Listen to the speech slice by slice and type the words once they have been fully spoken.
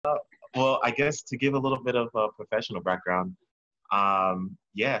Well, I guess to give a little bit of a professional background,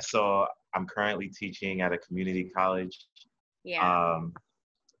 yeah, so I'm currently teaching at a community college, Yeah. um,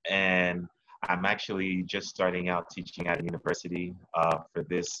 and I'm actually just starting out teaching at a university for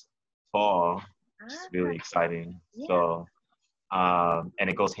this fall, which is Ah, really exciting. yeah. So, and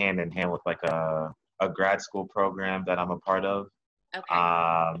it goes hand in hand with like a grad school program that I'm a part of. Okay.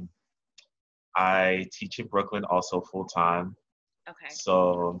 Um, I teach in Brooklyn also full time. Okay.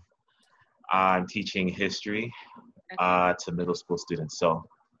 So I'm teaching history Okay. to middle school students. So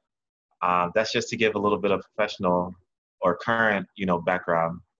that's just to give a little bit of professional or current,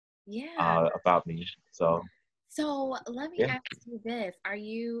 background Yeah. about me. So So let me yeah. ask you this. Are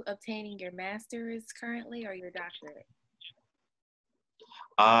you obtaining your master's currently or your doctorate?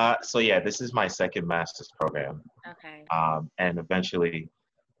 So yeah, this is my second master's program, Okay. and eventually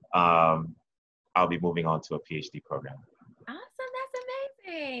um, I'll be moving on to a PhD program. Awesome. That's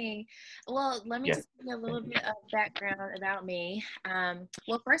amazing. Well, let me Yeah. just give you a little Thank you. bit of background about me.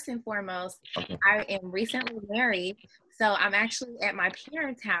 Well, first and foremost, Okay. I am recently married. So I'm actually at my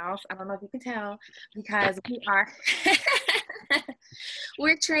parents' house. I don't know if you can tell because we are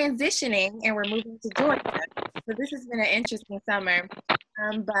we're transitioning and we're moving to Georgia. So this has been an interesting summer.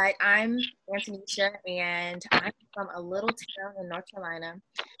 But I'm Antonisha and I'm from a little town in North Carolina.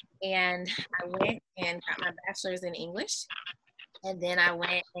 And I went and got my bachelor's in English. And then I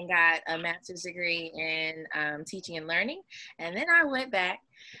went and got a master's degree in teaching and learning. And then I went back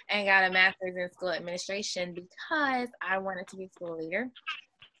and got a master's in school administration because I wanted to be a school leader.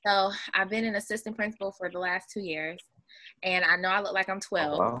 So I've been an assistant principal for the last 2 years. And I know I look like I'm Oh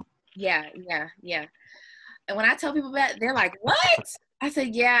 12. wow. Yeah, yeah, yeah. And when I tell people that, they're like, "What?" I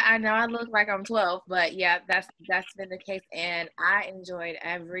said, "Yeah, I know I look like I'm 12, but yeah, that's been the case, and I enjoyed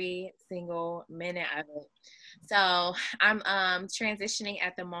every single minute of it." So I'm transitioning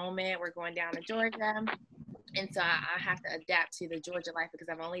at the moment. We're going down to Georgia, and so I have to adapt to the Georgia life because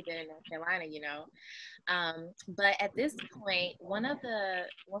I've only been in North Carolina, you know. But at this point, one of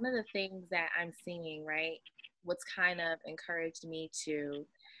the things that I'm seeing, right, what's kind of encouraged me to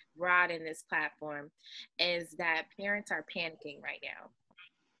broaden this platform is that parents are panicking right now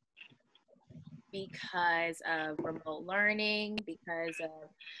because of remote learning, because of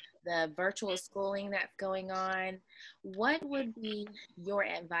the virtual schooling that's going on. What would be your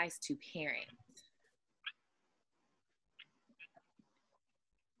advice to parents?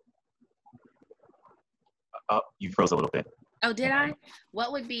 You froze a little bit. Oh, did I?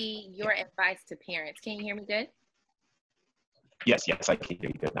 What would be Yeah. your advice to parents? Can you hear me good? Yes, yes, I can hear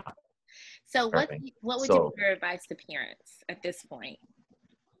you good now. So Perfect. what would be So your advice to parents at this point?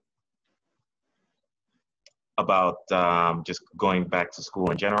 about just going back to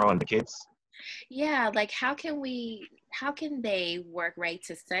school in general and the kids. Yeah, like how can they work right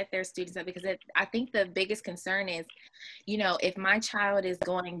to set their students up? Because I think the biggest concern is, if my child is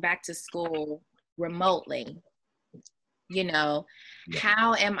going back to school remotely, you know, Yeah.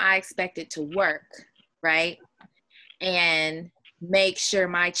 how am I expected to work, right? And make sure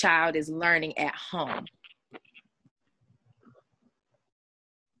my child is learning at home.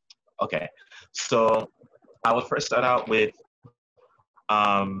 Okay. So I would first start out with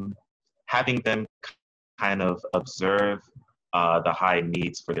um, having them kind of observe the high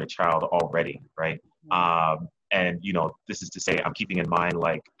needs for their child already, right? And this is to say, I'm keeping in mind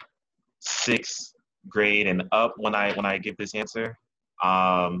like sixth grade and up when I give this answer.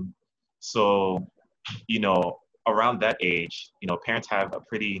 Um, so around that age, parents have a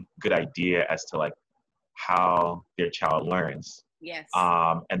pretty good idea as to like how their child learns, Yes.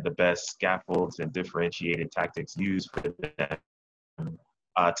 and the best scaffolds and differentiated tactics used for them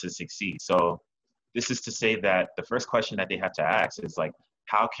to succeed. So this is to say that the first question that they have to ask is like,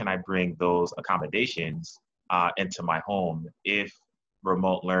 how can I bring those accommodations into my home if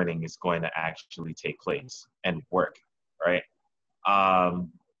remote learning is going to actually take place and work, right?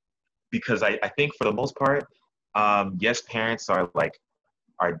 Um, because I think for the most part, yes, parents are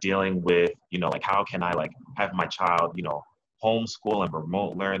dealing with, like how can I like have my child, homeschool and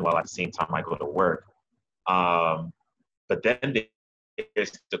remote learn while at the same time I go to work. Um, but then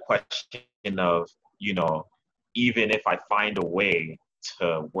there's the question of, you know, even if I find a way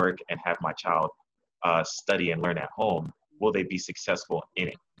to work and have my child study and learn at home, will they be successful in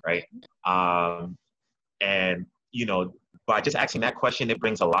it, right? Um, and, by just asking that question, it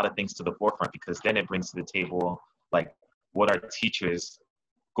brings a lot of things to the forefront because then it brings to the table, like, what are teachers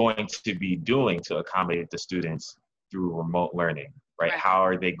going to be doing to accommodate the students through remote learning, right? Right. How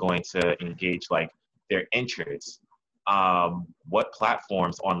are they going to engage like their interests? What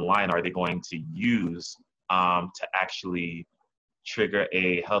platforms online are they going to use to actually trigger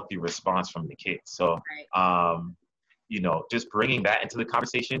a healthy response from the kids. So, Right. just bringing that into the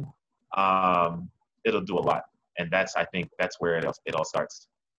conversation, um, it'll do a lot. And I think that's where it all starts.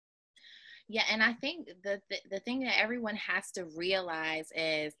 Yeah, and I think the thing that everyone has to realize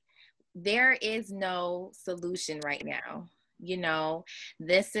is there is no solution right now. You know,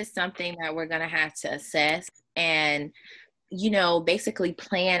 this is something that we're going to have to assess and, basically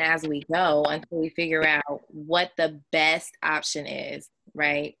plan as we go until we figure out what the best option is,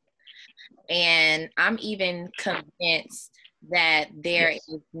 right? And I'm even convinced that there Yes.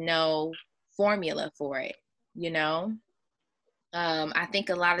 is no formula for it, you know? I think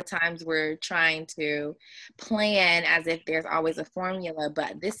a lot of times we're trying to plan as if there's always a formula,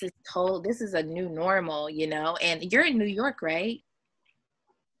 but this is a new normal, and you're in New York, right?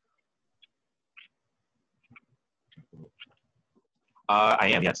 I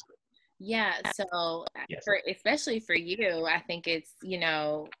am, yes. Yeah, so Yes. especially for you, I think it's,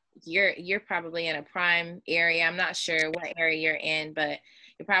 you're probably in a prime area. I'm not sure what area you're in, but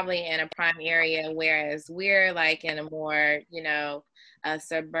you're probably in a prime area, whereas we're like in a more, a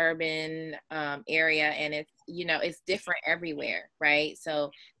suburban area, and it's different everywhere, right?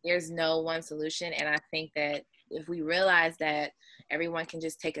 So there's no one solution, and I think that if we realize that everyone can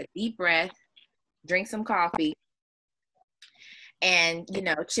just take a deep breath, drink some coffee, and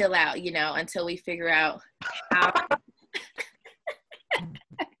chill out until we figure out how.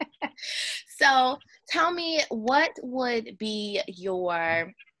 So tell me, what would be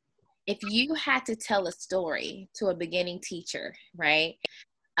if you had to tell a story to a beginning teacher, right?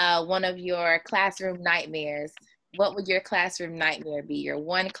 One of your classroom nightmares, what would your classroom nightmare be? Your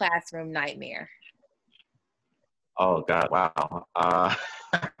one classroom nightmare? Oh God, wow.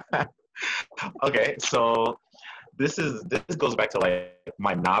 Okay, so this goes back to like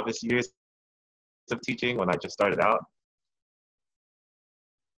my novice years of teaching when I just started out.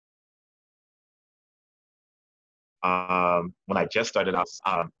 When I just started out,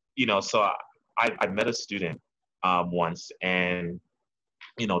 so I met a student once, and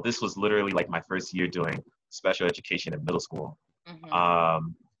this was literally like my first year doing special education in middle school, Mm-hmm.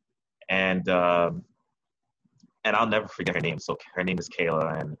 um, and I'll never forget her name. So her name is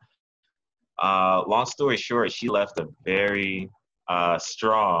Kayla, and long story short, she left a very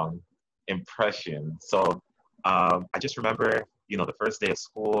strong impression. So I just remember, the first day of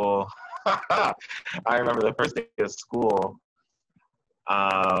school. I remember the first day of school,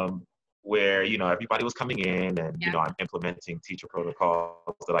 um, where everybody was coming in, and Yeah. I'm implementing teacher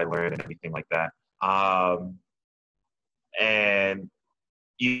protocols that I learned and everything like that. And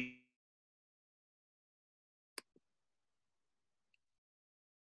you,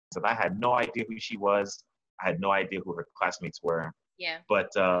 and I had no idea who she was. I had no idea who her classmates were. Yeah.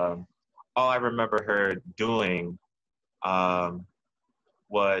 But all I remember her doing um,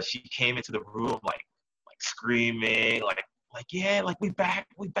 was she came into the room like screaming, like yeah, like we back,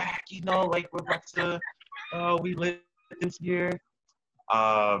 like we're about to, we lit this year,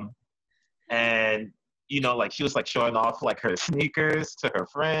 um, and like she was like showing off like her sneakers to her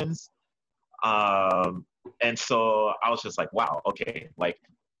friends, and so I was just like, wow, okay, like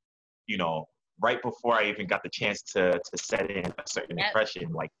you know, right before I even got the chance to set in a certain Yep.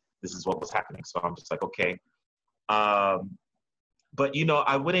 impression, like this is what was happening. So I'm just like, okay. Um, but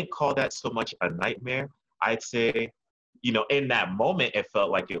I wouldn't call that so much a nightmare. I'd say, in that moment, it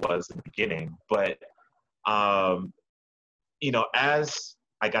felt like it was in the beginning. But um, as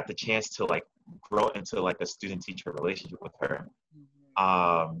I got the chance to like grow into like a student-teacher relationship with her,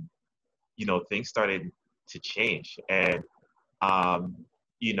 Mm-hmm. things started to change, and um,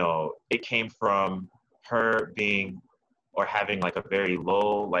 it came from her being or having like a very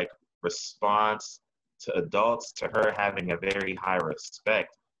low like response to adults, to her having a very high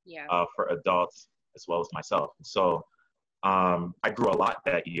respect Yeah. for adults as well as myself. So I grew a lot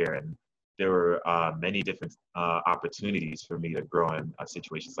that year, and there were many different opportunities for me to grow in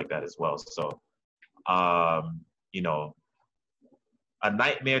situations like that as well. So, um, you know, a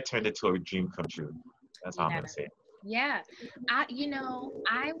nightmare turned into a dream come true. That's how I'm Yeah. going to say it. Yeah.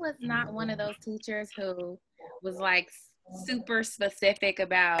 I was not one of those teachers who was like super specific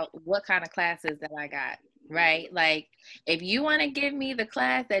about what kind of classes that I got, right? Like, if you want to give me the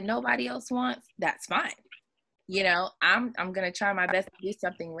class that nobody else wants, that's fine. I'm going to try my best to do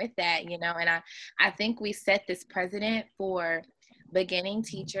something with that, and I think we set this precedent for beginning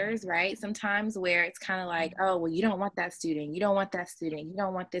teachers, right? Sometimes where it's kind of like, oh, well, you don't want that student, you don't want that student, you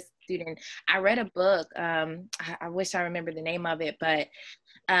don't want this student. I read a book, I wish I remember the name of it, but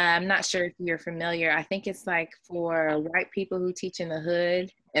I'm not sure if you're familiar. I think it's like for white people who teach in the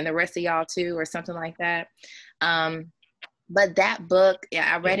hood and the rest of y'all too, or something like that. um But that book,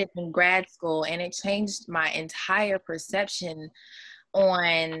 yeah, I read it in grad school, and it changed my entire perception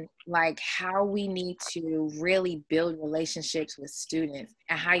on like how we need to really build relationships with students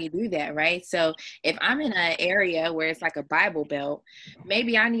and how you do that, right? So if I'm in an area where it's like a Bible Belt,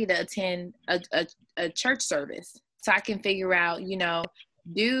 maybe I need to attend a church service so I can figure out,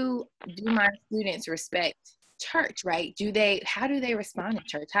 do my students respect church, right? How do they respond in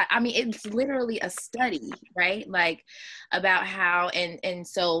church? I mean, it's literally a study, right? Like about how, and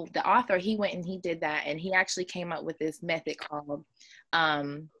so the author, he went and he did that, and he actually came up with this method called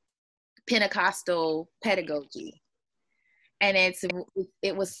Pentecostal pedagogy. And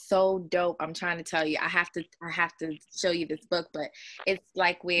it was so dope. I'm trying to tell you, I have to show you this book, but it's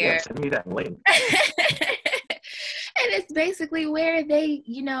like where send me that link. And it's basically where they,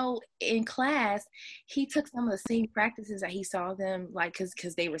 in class, he took some of the same practices that he saw them, like,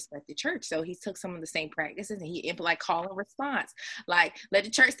 because they respect the church. So he took some of the same practices and he like call and response, like, let the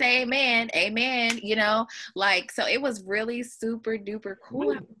church say amen, amen, like, so it was really super duper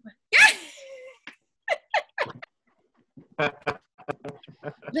cool.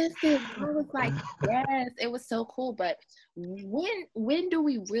 Listen, I was like, yes, it was so cool. But when do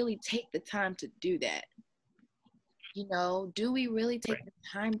we really take the time to do that? Do we really take the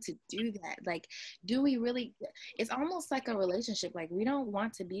time to do that? Like, do we really, it's almost like a relationship. Like, we don't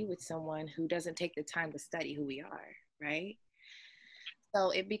want to be with someone who doesn't take the time to study who we are, right?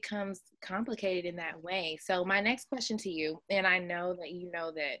 So it becomes complicated in that way. So my next question to you, and I know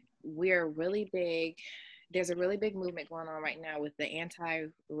that that we're really big, there's a really big movement going on right now with the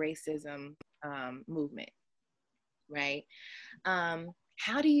anti-racism movement, right?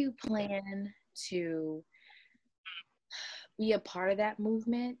 How do you plan to be a part of that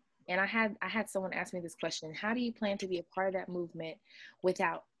movement? And I had someone ask me this question: how do you plan to be a part of that movement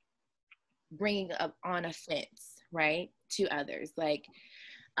without bringing up on offense, right, to others? Like,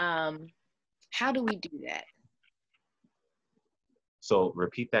 how do we do that? So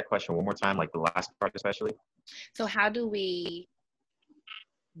repeat that question one more time, like the last part especially. So how do we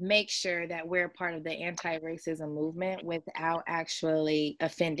make sure that we're part of the anti-racism movement without actually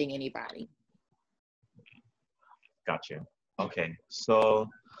offending anybody? Gotcha. Okay. So,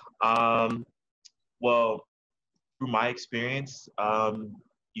 well, through my experience,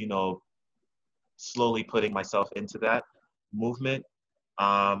 slowly putting myself into that movement,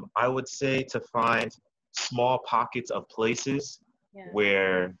 I would say to find small pockets of places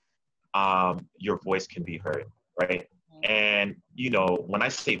where your voice can be heard, right? And, when I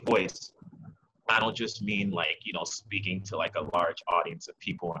say voice, I don't just mean like, speaking to like a large audience of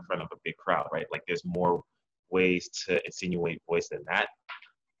people in front of a big crowd, right? Like there's more ways to insinuate voice than that.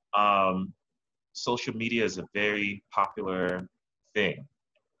 Social media is a very popular thing.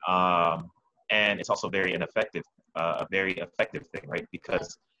 And it's also a very effective thing, right?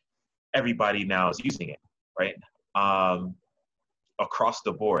 Because everybody now is using it, right? Across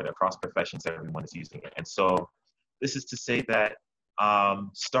the board, across professions, everyone is using it. And so this is to say that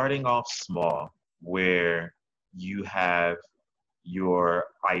starting off small, where you have your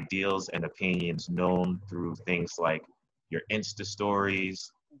ideals and opinions known through things like your Insta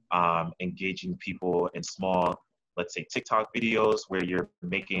stories, engaging people in small, let's say TikTok videos where you're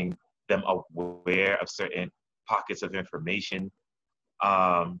making them aware of certain pockets of information.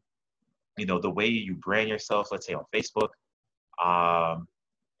 The way you brand yourself, let's say on Facebook,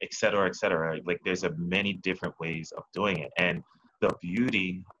 et cetera, et cetera. Like there's many different ways of doing it. And the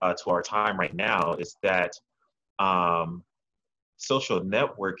beauty to our time right now is that social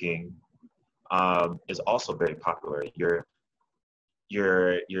networking is also very popular.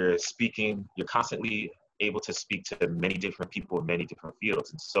 You're speaking, you're constantly able to speak to many different people in many different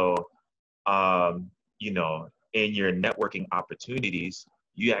fields. And so, in your networking opportunities,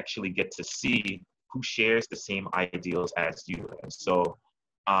 you actually get to see who shares the same ideals as you. And so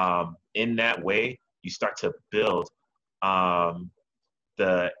in that way, you start to build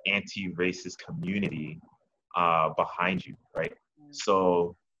the anti-racist community behind you, right?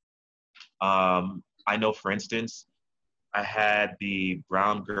 So I know, for instance, I had the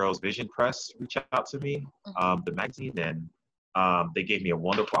Brown Girls Vision Press reach out to me, the magazine, and they gave me a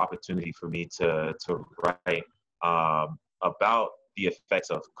wonderful opportunity for me to write about the effects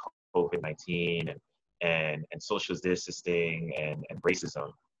of COVID-19 and social distancing and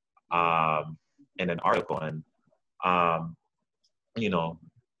racism in an article. And,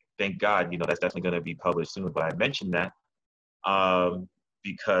 thank God, that's definitely going to be published soon. But I mentioned that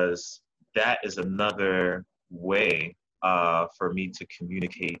because that is another way for me to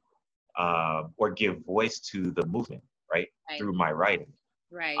communicate or give voice to the movement, right? Through my writing.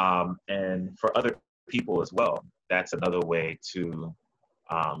 Right. And for other people as well that's another way to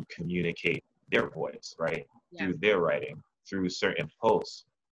communicate their voice, right? Yeah. Through their writing, through certain posts.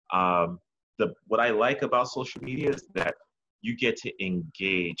 Um, what I like about social media is that you get to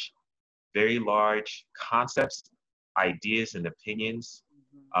engage very large concepts, ideas, and opinions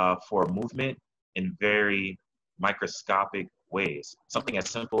for a movement in very microscopic ways. Something as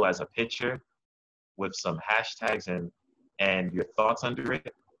simple as a picture with some hashtags and your thoughts under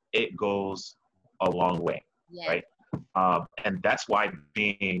it, it goes a long way, Yeah. right? And that's why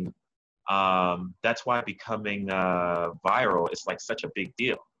becoming viral is like such a big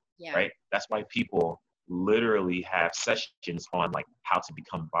deal, Yeah. right? That's why people literally have sessions on like how to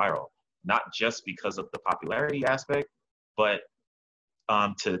become viral, not just because of the popularity aspect, but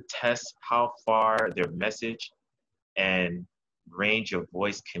to test how far their message and range of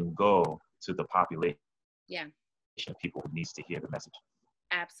voice can go to the population Yeah. of people who needs to hear the message.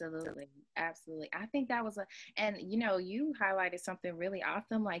 Absolutely. Absolutely. I think that was and you highlighted something really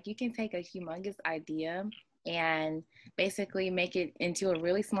awesome. Like you can take a humongous idea and basically make it into a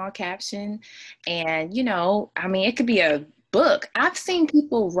really small caption. And, I mean, it could be a book. I've seen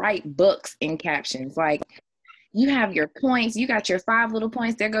people write books in captions. Like you have your points, you got your 5 little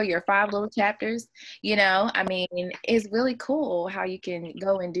points, there go your 5 little chapters. I mean, it's really cool how you can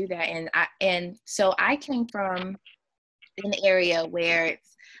go and do that. And so I came from an area where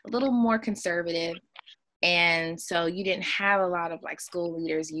it's a little more conservative. And so you didn't have a lot of like school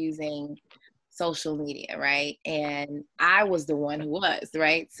leaders using social media, right? And I was the one who was,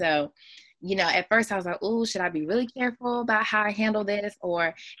 right? So, at first I was like, oh, should I be really careful about how I handle this?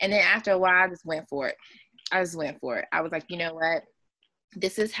 And then after a while, I just went for it. I was like, you know what?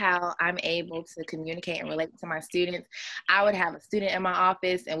 This is how I'm able to communicate and relate to my students. I would have a student in my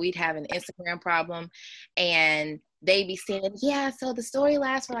office and we'd have an Instagram problem and they'd be saying, yeah, so the story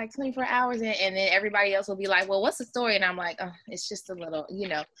lasts for like 24 hours. And then everybody else will be like, well, what's the story? And I'm like, oh, it's just a little, you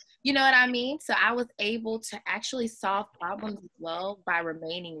know what I mean? So I was able to actually solve problems as well by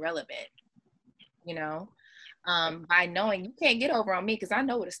remaining relevant, by knowing you can't get over on me because I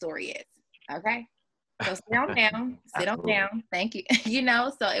know what a story is. Okay. So sit on down, sit on down. Thank you.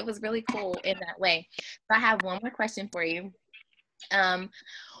 So it was really cool in that way. So I have one more question for you.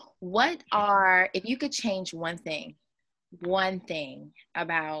 If you could change one thing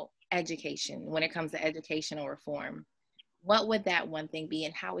about education when it comes to educational reform, what would that one thing be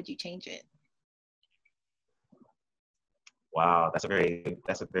and how would you change it? Wow, that's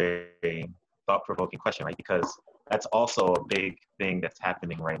a very thought-provoking question, right? Because that's also a big thing that's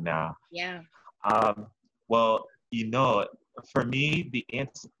happening right now. Yeah. Well, for me, the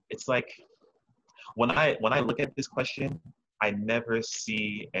answer, it's like when I look at this question, I never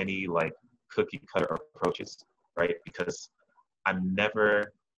see any like cookie cutter approaches, right? Because I'm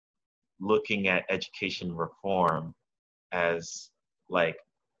never looking at education reform as like,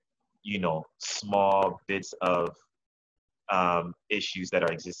 small bits of issues that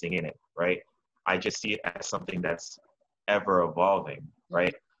are existing in it, right? I just see it as something that's ever evolving,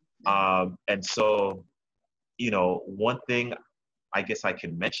 right? And so, one thing I guess I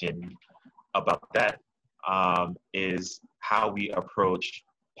can mention about that is how we approach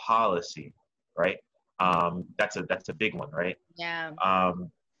policy, right? That's a big one, right? Yeah.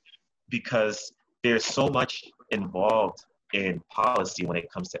 Because there's so much involved in policy when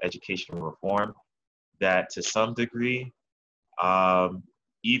it comes to education reform that to some degree,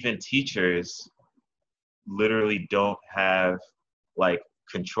 even teachers literally don't have like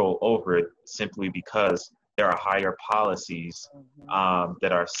control over it simply because there are higher policies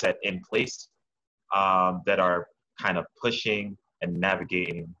that are set in place that are kind of pushing and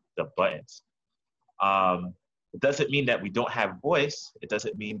navigating the buttons. It doesn't mean that we don't have voice. It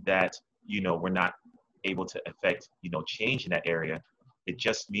doesn't mean that, we're not able to affect, change in that area. It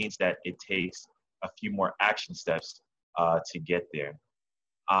just means that it takes a few more action steps to get there.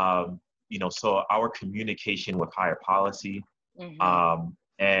 So our communication with higher policy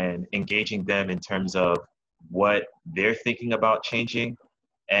and engaging them in terms of what they're thinking about changing,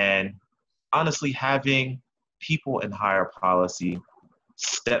 and honestly having people in higher policy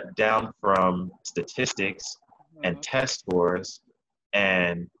step down from statistics and test scores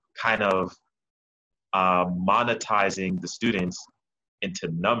and kind of monetizing the students into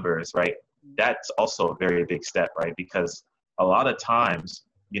numbers, right? That's also a very big step, right? Because a lot of times,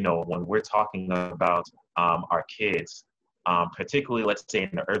 when we're talking about our kids, particularly let's say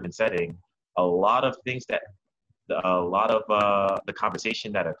in the urban setting, a lot of the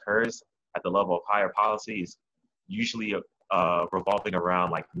conversation that occurs at the level of higher policy is usually revolving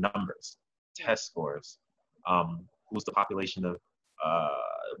around like numbers, test scores, who's the population of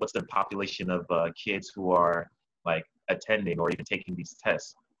what's the population of kids who are like attending or even taking these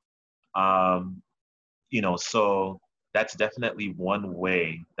tests. You know, so that's definitely one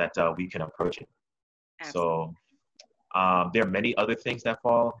way that we can approach it. Absolutely. So there are many other things that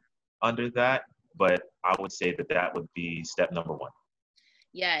fall under that, but I would say that that would be step number one.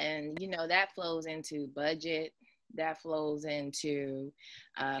 Yeah, and you know that flows into budget, that flows into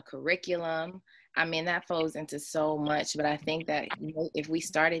curriculum. I mean, that flows into so much. But I think that, you know, if we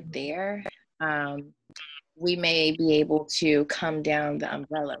started there, um, we may be able to come down the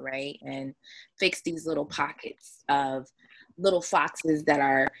umbrella, right, and fix these little pockets of little foxes that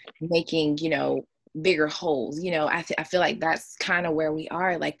are making, you know, bigger holes. You know, I feel like that's kind of where we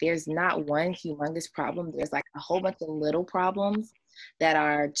are. Like, there's not one humongous problem. There's like a whole bunch of little problems that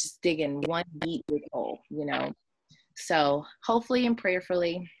are just digging one deep big hole, you know. So hopefully and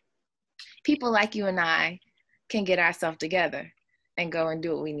prayerfully, people like you and I can get ourselves together and go and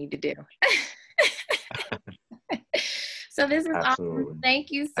do what we need to do. So this is awesome. Absolutely.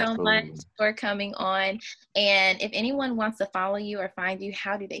 Thank you so much Absolutely. for coming on. And if anyone wants to follow you or find you,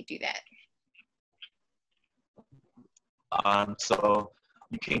 how do they do that? So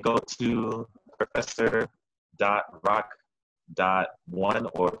you can go to professor.rock.one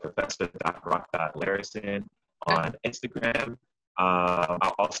or professor.rock.larison on Instagram.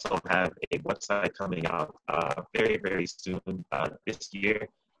 I'll also have a website coming out very, very soon this year,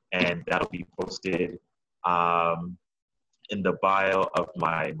 and that'll be posted in the bio of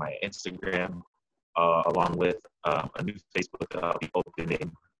my Instagram, along with a new Facebook that I'll be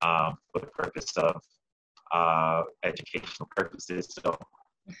opening for the purpose of educational purposes. So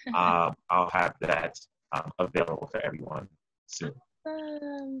I'll have that available for everyone soon.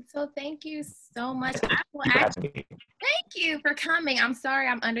 So thank you so much. Thank you for having me. Thank you for coming. I'm sorry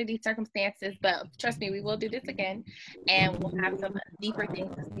I'm under these circumstances, but trust me, we will do this again and we'll have some deeper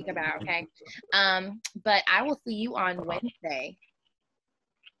things to speak about, okay? But I will see you on Wednesday.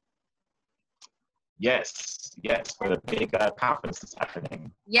 Yes, yes, for the big conference that's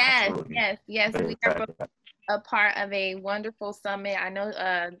happening. Yes, Absolutely. yes. Very We are excited. a part of a wonderful summit. I know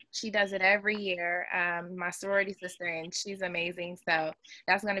she does it every year, my sorority sister, and she's amazing. So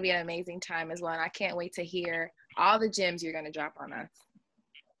that's going to be an amazing time as well. And I can't wait to hear all the gems you're going to drop on us.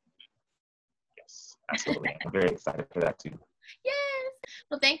 Yes, absolutely. I'm very excited for that too. Yes.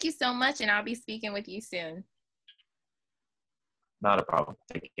 Well, thank you so much, and I'll be speaking with you soon. Not a problem.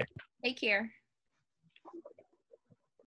 Take care. Take care.